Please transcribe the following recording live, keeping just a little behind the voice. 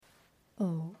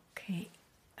Okay,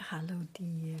 hello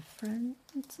dear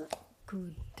friends,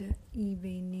 good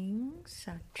evening,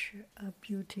 such a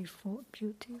beautiful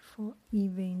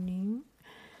evening.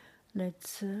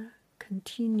 Let's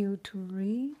continue to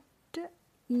read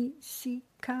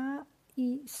Isaka.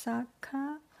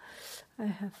 I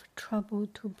have trouble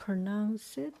to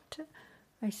pronounce it.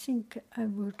 I think I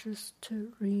will just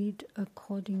read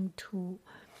according to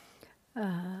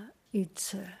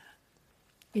its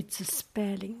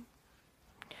spelling.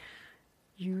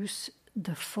 Use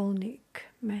the phonic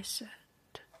method.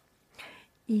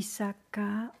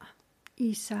 Isaka.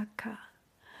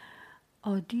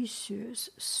 Odysseus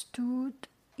stood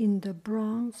in the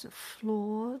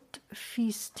bronze-floored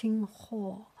feasting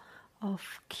hall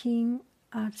of King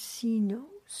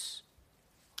Alcinous.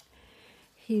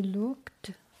 He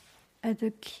looked at the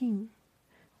king,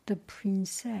 the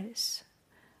princess,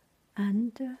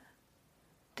 and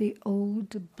the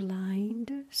old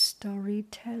blind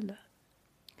storyteller.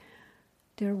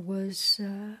 There was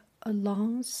a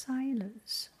long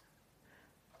silence,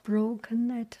 broken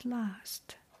at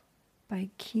last by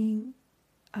King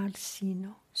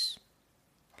Alcinous.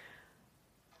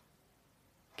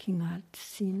 King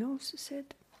Alcinous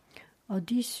said,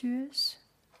 Odysseus,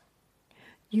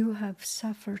 you have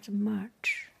suffered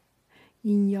much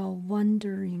in your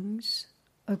wanderings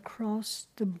across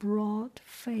the broad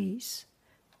face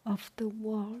of the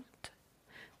world,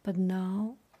 but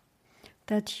now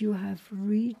that you have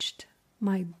reached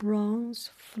my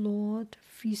bronze-floored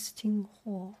feasting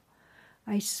hall,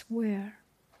 I swear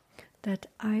that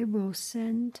I will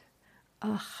send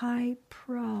a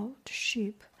high-prowed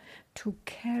ship to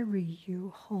carry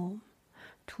you home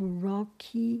to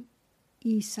rocky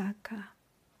Ithaca,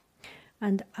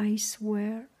 and I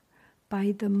swear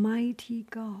by the mighty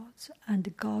gods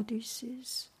and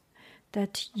goddesses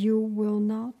that you will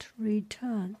not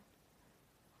return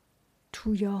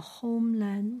to your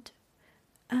homeland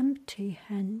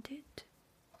empty-handed.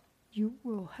 You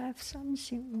will have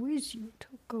something with you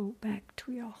to go back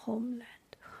to your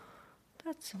homeland.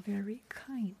 That's very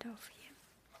kind of him.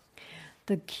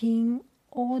 The king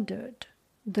ordered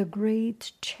the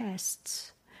great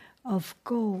chests of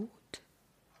gold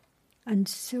and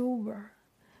silver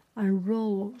and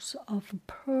rolls of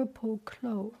purple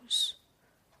cloth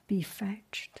be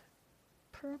fetched.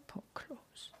 Purple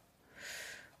cloth.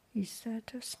 Is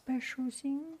that a special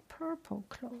thing? Purple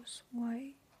clothes.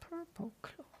 Why purple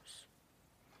clothes?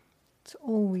 It's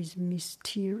always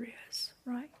mysterious,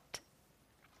 right?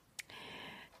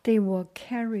 They were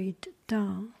carried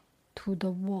down to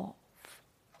the wharf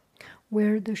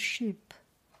where the ship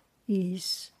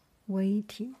is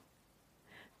waiting.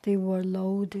 They were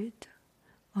loaded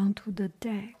onto the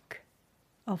deck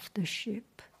of the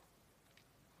ship.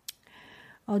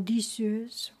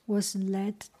 Odysseus was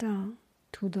led down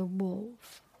to the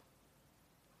wharf.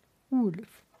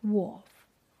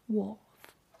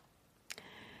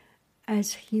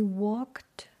 As he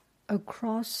walked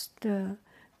across the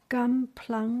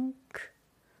gunplank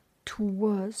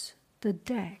towards the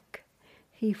deck,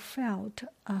 he felt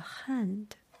a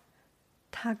hand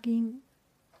tugging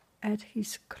at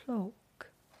his cloak.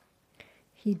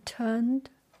 He turned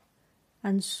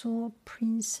and saw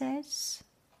Princess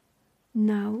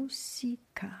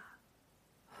Nausicaa.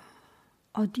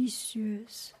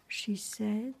 Odysseus, she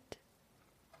said,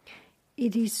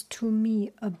 it is to me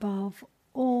above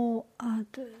all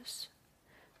others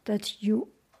that you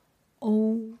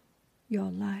owe your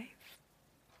life.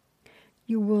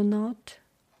 You will not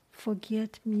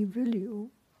forget me, will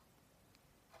you?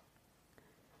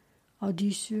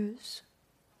 Odysseus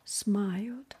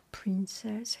smiled.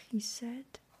 Princess, he said,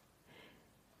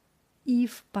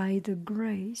 if by the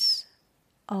grace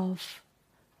of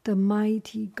the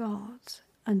mighty gods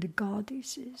and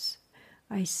goddesses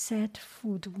I set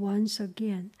foot once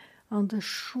again on the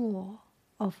shore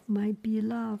of my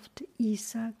beloved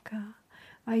Ithaca,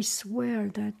 I swear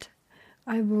that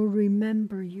I will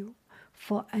remember you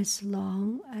for as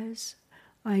long as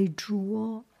I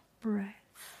draw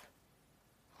breath.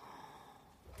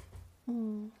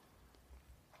 Oh.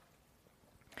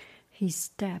 He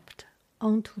stepped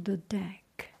onto the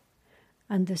deck,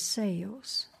 and the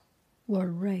sails were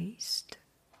raised.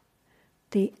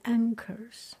 The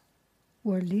anchors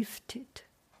were lifted.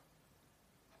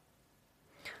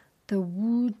 The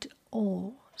wood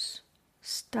oars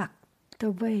struck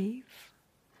the wave,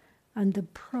 and the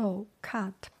prow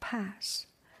cut paths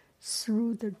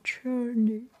through the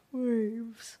churning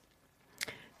waves.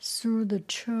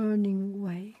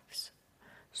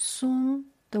 Soon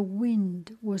the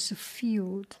wind was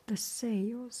filled the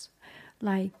sails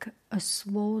like a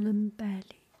swollen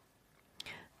belly.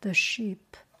 The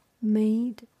ship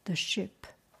made the ship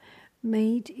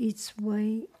made its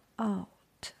way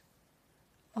out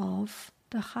of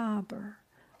the harbor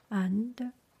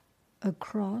and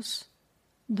across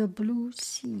the blue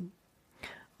sea,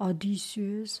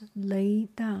 Odysseus lay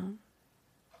on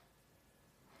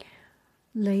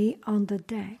the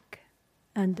deck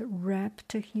and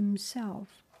wrapped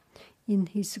himself in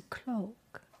his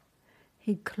cloak.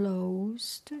 He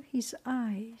closed his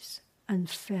eyes and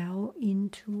fell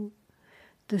into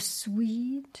the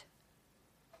sweet,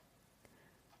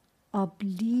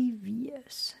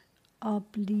 oblivious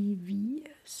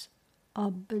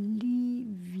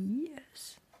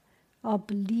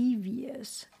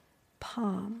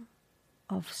palm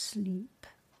of sleep.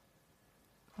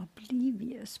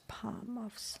 Oblivious palm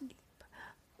of sleep.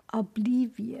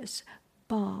 Oblivious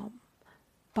balm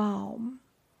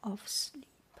of sleep.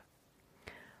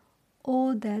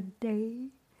 All that day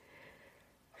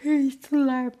he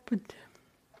slept.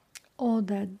 All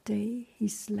that day he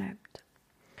slept.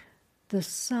 The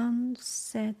sun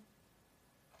set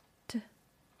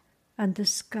and the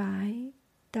sky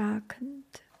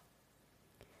darkened,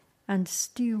 and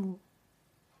still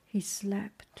he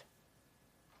slept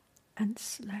and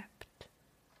slept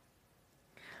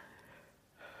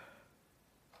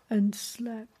and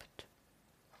slept.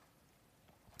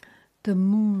 The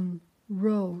moon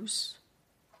rose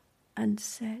and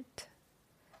set.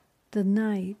 The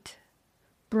night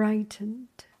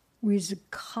brightened with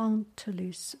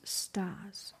countless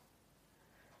stars.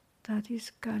 That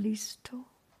is Callisto.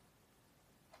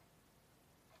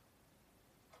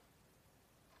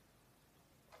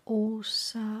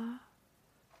 Ursa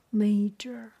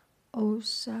Major,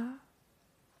 Ursa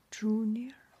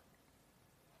Junior.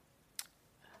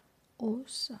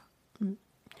 Ursa.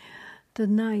 The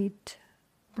night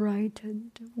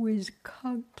brightened with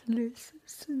countless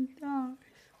stars,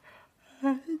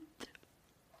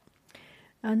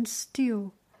 and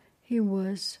still he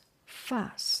was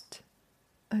fast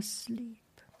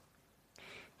asleep.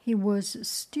 He was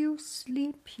still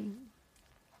sleeping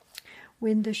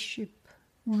when the ship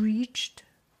reached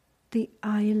the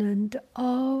island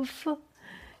of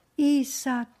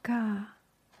Ithaca.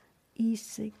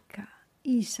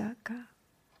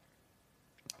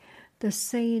 The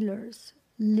sailors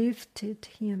lifted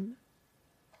him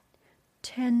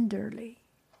tenderly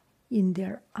in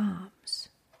their arms,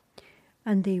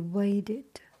 and they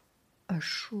waded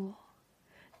ashore.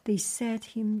 They set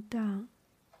him down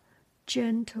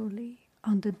gently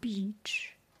on the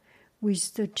beach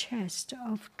with the chest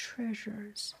of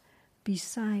treasures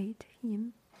beside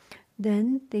him.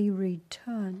 Then they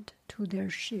returned to their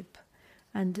ship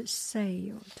and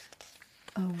sailed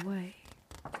away.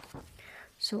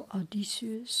 So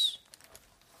Odysseus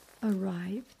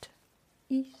arrived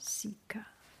in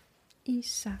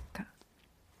Ithaca.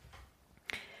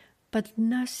 But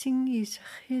nothing is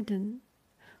hidden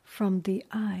from the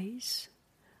eyes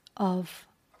of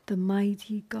the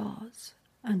mighty gods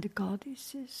and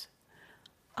goddesses.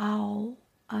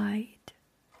 Owl-eyed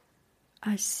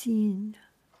Athena,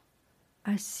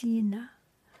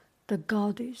 the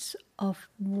goddess of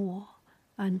war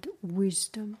and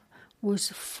wisdom, was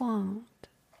fond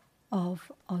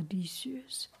of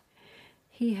Odysseus.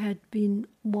 He had been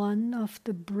one of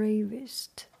the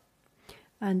bravest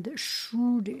and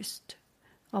shrewdest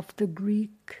of the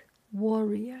Greek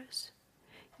warriors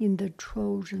in the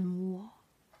Trojan War.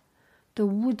 The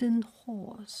wooden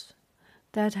horse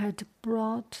that had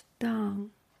brought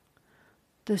down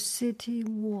the city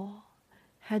wall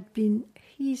had been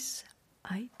his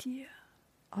idea,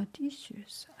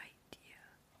 Odysseus' idea.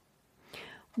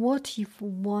 What if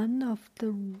one of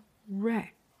the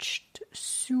wretched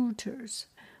suitors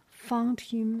found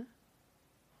him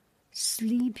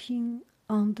sleeping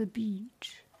on the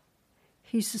beach?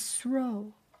 His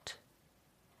throat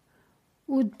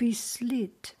would be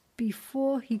slit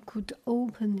before he could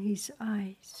open his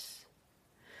eyes.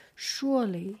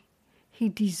 Surely he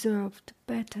deserved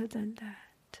better than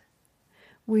that.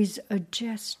 With a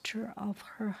gesture of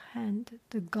her hand,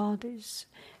 the goddess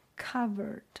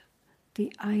covered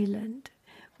the island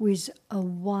with a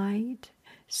wide,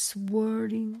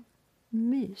 swirling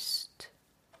mist.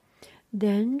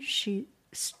 Then she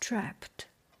strapped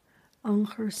on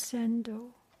her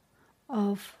sandal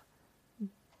of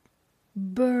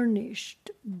burnished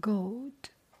gold,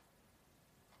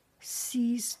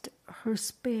 seized her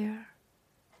spear,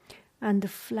 and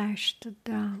flashed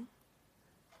down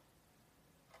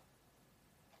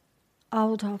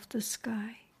out of the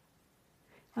sky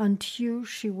until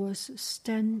she was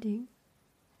standing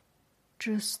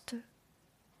just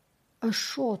a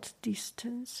short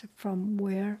distance from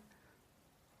where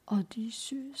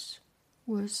Odysseus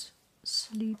was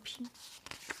sleeping.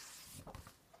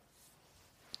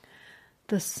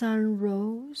 The sun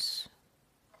rose,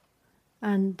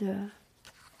 and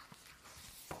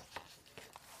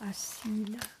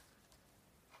Athena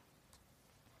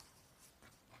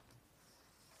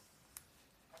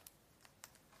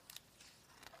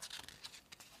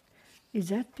is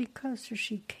that because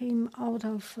she came out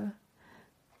of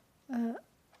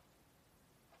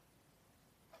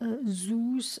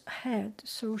Zeus' head,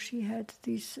 so she had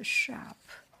this sharp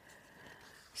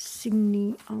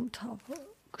thinning on top of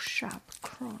sharp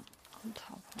crown on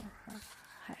top of her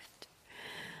head.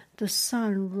 The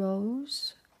sun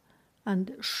rose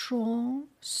and shone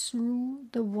through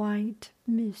the white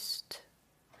mist.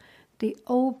 The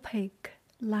opaque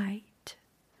light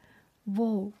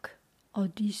woke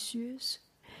Odysseus.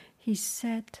 He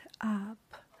sat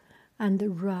up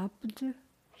and rubbed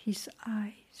his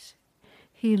eyes.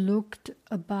 He looked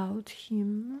about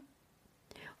him.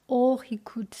 All he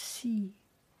could see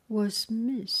was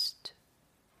mist.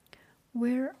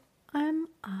 Where am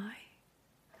I?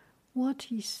 What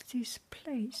is this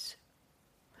place?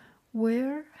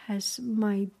 Where has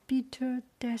my bitter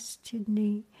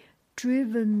destiny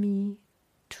driven me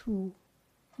to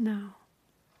now?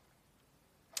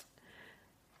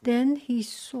 Then he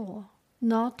saw,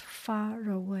 not far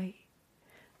away,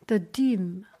 the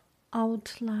dim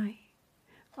outline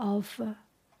of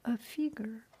a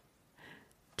figure,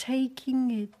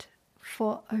 taking it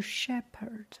for a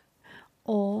shepherd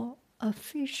or a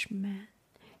fisherman.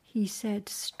 He said,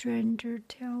 "Stranger,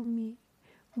 tell me,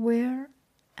 where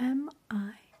am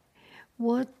I?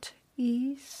 What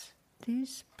is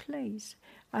this place?"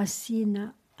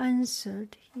 Athena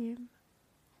answered him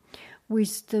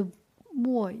with the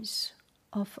voice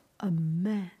of a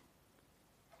man.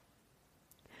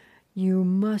 "You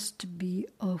must be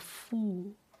a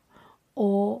fool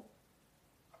or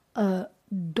a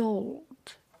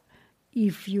dolt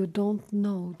if you don't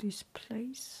know this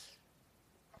place.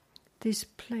 This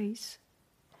place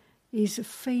is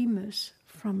famous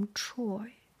from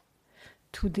Troy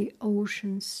to the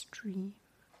ocean stream,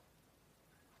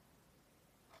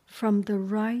 from the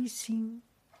rising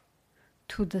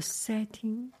to the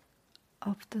setting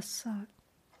of the sun.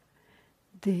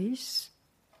 This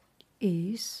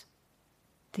is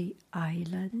the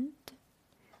island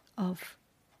of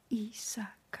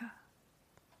Ithaca."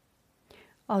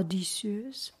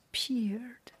 Odysseus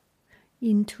peered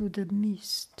into the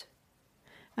mist,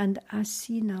 and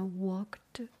Athena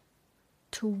walked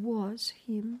towards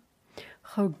him,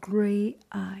 her gray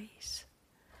eyes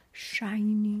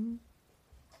shining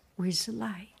with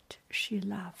light. She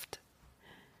laughed.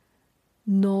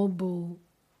 "Noble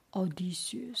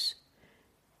Odysseus,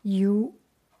 you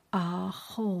are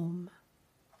home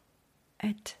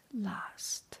at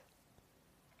last."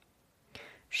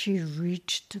 She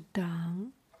reached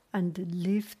down and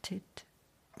lifted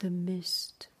the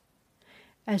mist,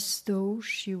 as though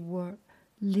she were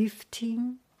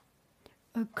lifting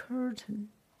a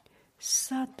curtain.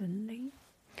 Suddenly,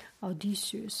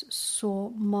 Odysseus saw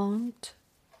Mount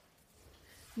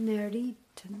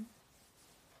Neriton.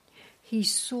 He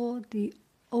saw the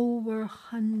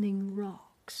overhanging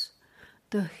rocks,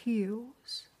 the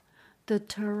hills, the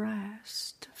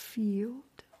terraced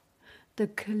field, the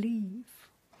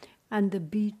cliff, and the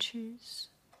beaches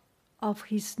of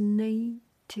his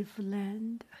native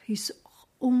land, his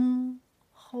own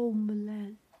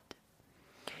homeland.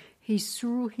 He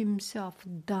threw himself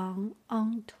down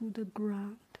onto the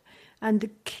ground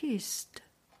and kissed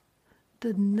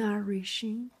the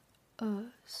nourishing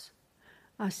earth.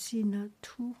 Athena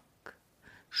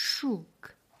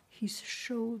shook his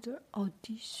shoulder.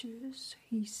 "Odysseus,"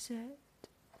 he said,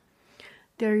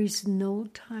 "there is no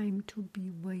time to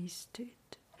be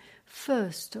wasted.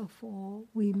 First of all,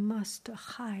 we must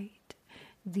hide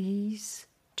these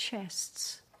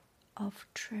chests of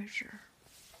treasure."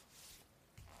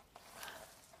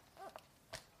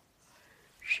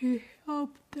 She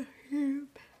helped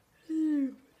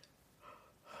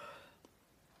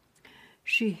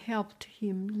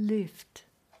him lift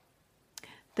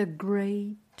the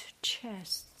great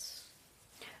chests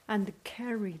and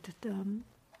carried them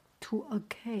to a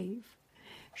cave.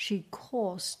 She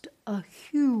caused a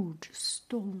huge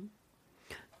stone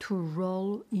to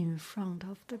roll in front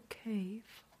of the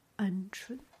cave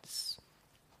entrance.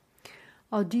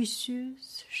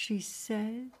 "Odysseus," she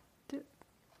said,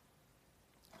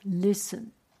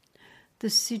 "listen, the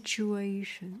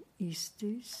situation is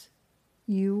this.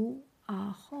 You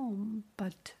are home,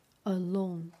 but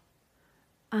alone,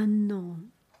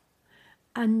 unknown,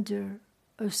 under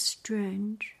a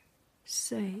strange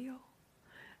sail,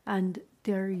 and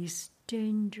there is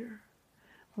danger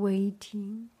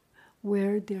waiting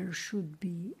where there should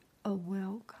be a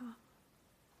welcome."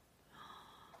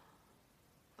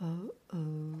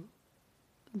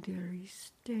 there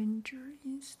is danger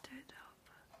instead of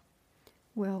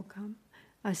welcome.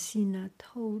 Athena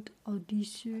told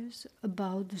Odysseus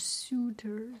about the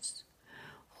suitors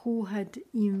who had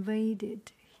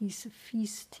invaded his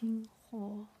feasting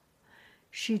hall.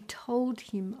 She told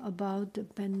him about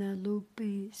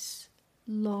Penelope's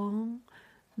long,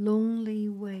 lonely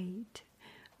wait,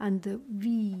 and the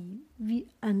weaving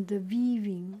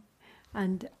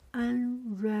and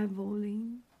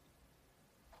unraveling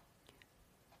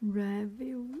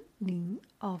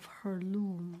of her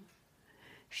loom.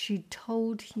 She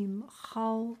told him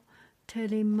how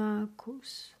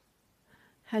Telemachus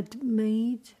had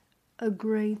made a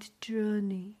great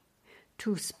journey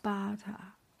to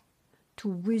Sparta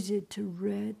to visit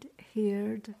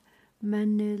red-haired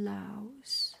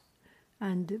Menelaus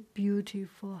and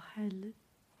beautiful Helen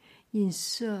in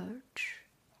search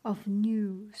of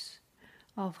news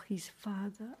of his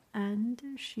father, and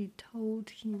she told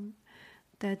him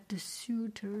that the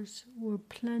suitors were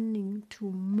planning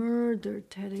to murder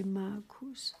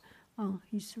Telemachus on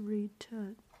his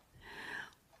return.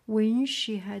 When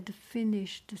she had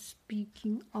finished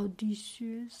speaking,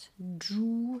 Odysseus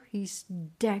drew his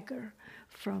dagger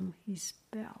from his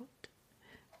belt.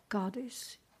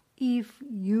 Goddess, if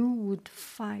you would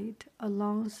fight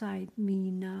alongside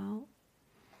me now,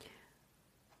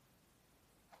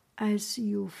 as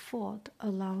you fought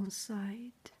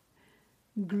alongside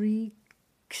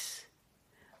Greeks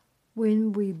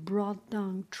when we brought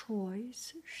down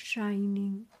Troy's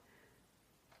shining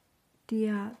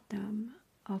diadem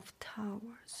of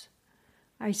towers,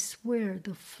 I swear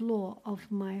the floor of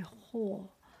my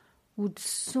hall would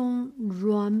soon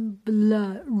run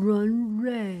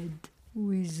red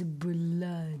with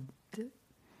blood.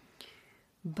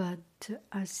 But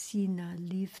Athena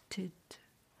lifted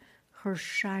her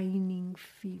shining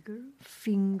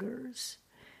fingers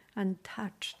and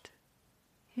touched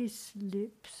his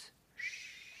lips.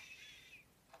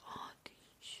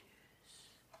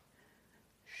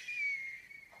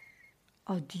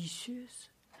 Odysseus,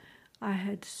 I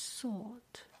had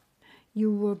thought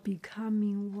you were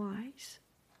becoming wise.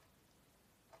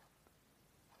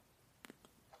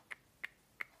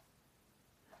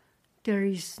 There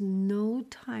is no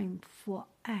time for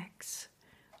acts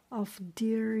of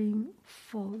daring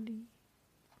folly.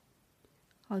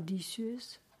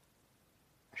 Odysseus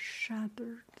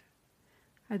shuddered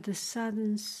at the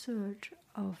sudden surge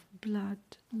of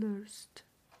bloodlust,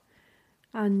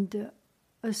 and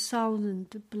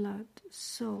 1,000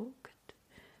 blood-soaked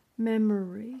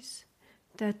memories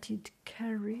that it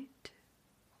carried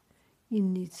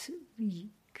in its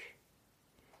wake.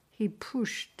 He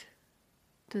pushed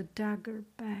the dagger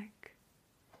back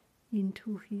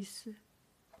into his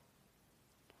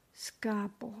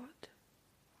scabbard.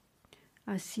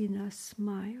 Athena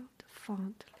smiled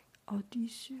fondly.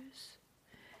 Odysseus,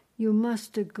 you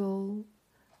must go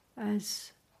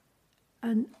as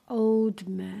an old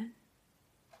man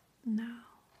now.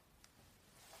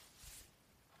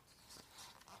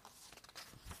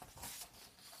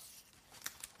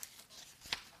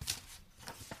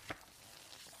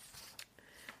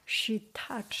 She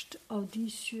touched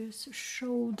Odysseus'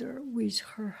 shoulder with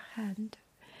her hand.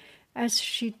 As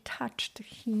she touched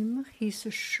him, his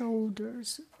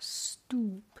shoulders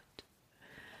stooped.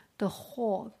 The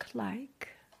hawk-like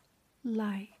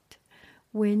light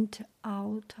went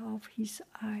out of his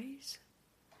eyes.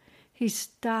 His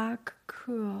dark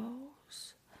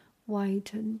curls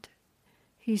whitened.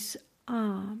 His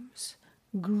arms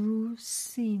grew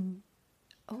thin.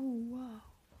 Oh, wow.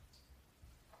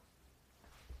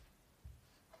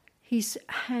 His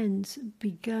hands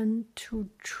began to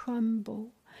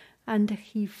tremble, and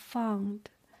he found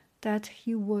that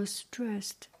he was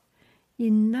dressed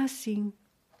in nothing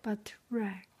but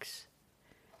rags.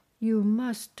 You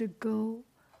must go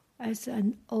as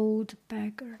an old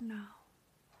beggar now.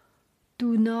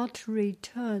 Do not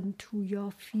return to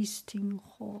your feasting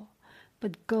hall,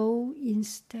 but go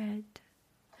instead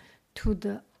to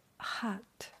the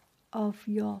hut of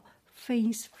your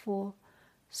faithful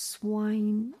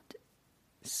swineherd.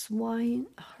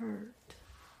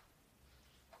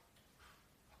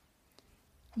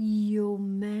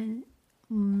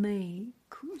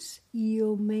 Iomachus,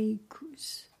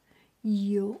 Iomaios.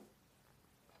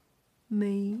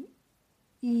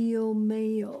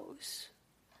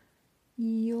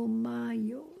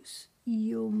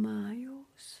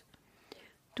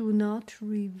 Do not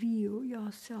reveal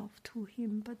yourself to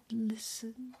him, but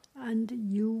listen, and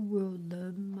you will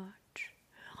learn much.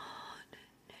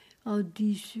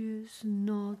 Odysseus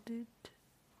nodded.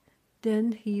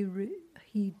 Then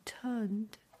he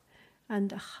turned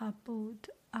and hobbled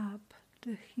up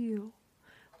the hill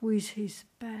with his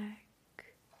back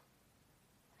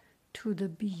to the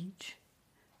beach.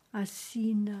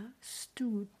 Athena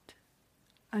stood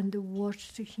and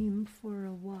watched him for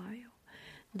a while.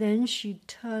 Then she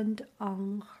turned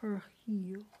on her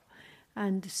heel,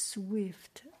 and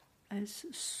swift as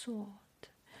thought,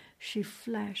 she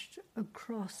flashed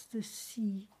across the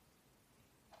sea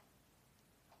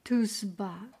to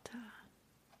Sparta.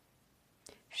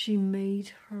 She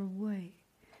made her way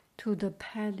to the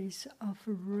palace of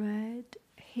red-haired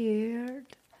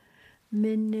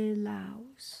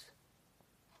Menelaus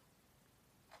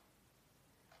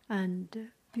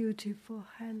and beautiful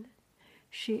Helen.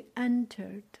 She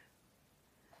entered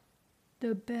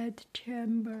the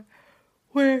bedchamber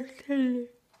where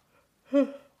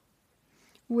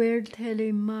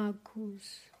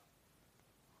Telemachus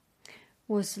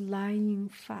was lying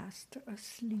fast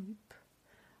asleep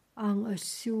on a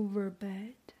silver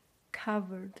bed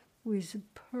covered with a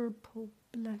purple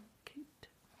blanket.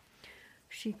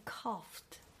 She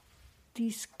coughed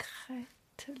discreetly.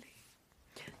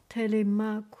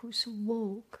 Telemachus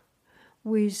woke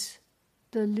with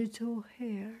the little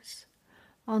hairs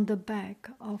on the back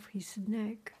of his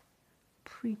neck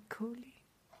prickling.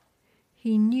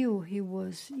 He knew he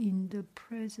was in the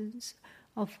presence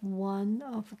of one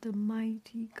of the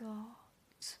mighty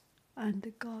gods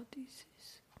and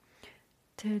goddesses.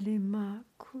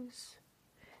 Telemachus.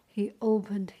 He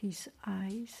opened his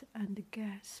eyes and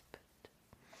gasped.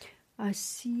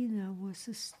 Athena was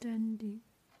standing,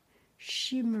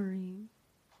 shimmering,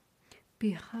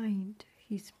 behind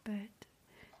his bed.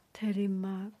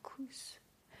 Telemachus,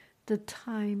 the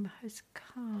time has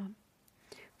come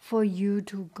for you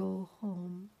to go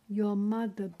home. Your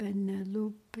mother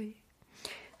Penelope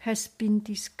has been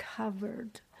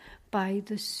discovered by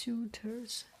the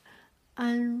suitors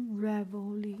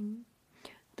unraveling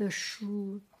the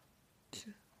shroud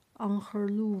on her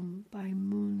loom by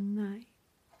moonlight.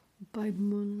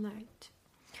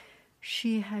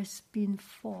 She has been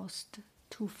forced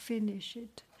to finish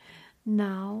it.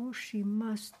 Now she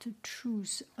must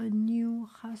choose a new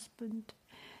husband.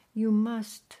 You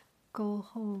must go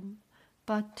home,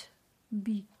 but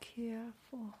be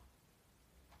careful.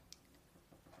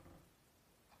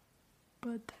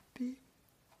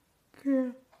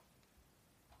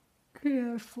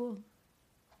 Careful.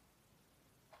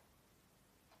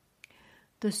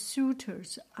 The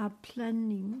suitors are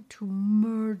planning to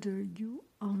murder you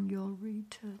on your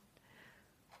return.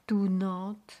 Do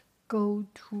not go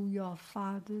to your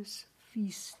father's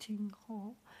feasting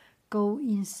hall. Go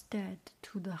instead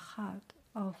to the hut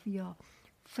of your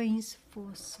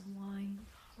faithful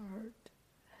swineherd,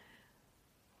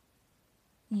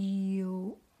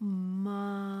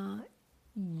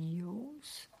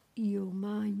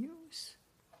 Eumaeus.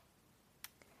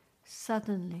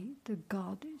 Suddenly the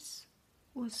goddess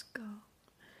was gone.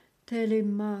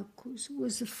 Telemachus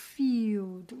was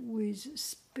filled with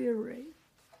spirit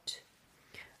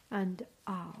and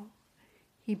awe.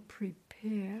 He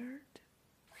prepared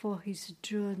for his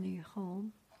journey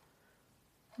home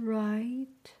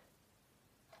right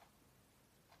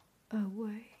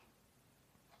away.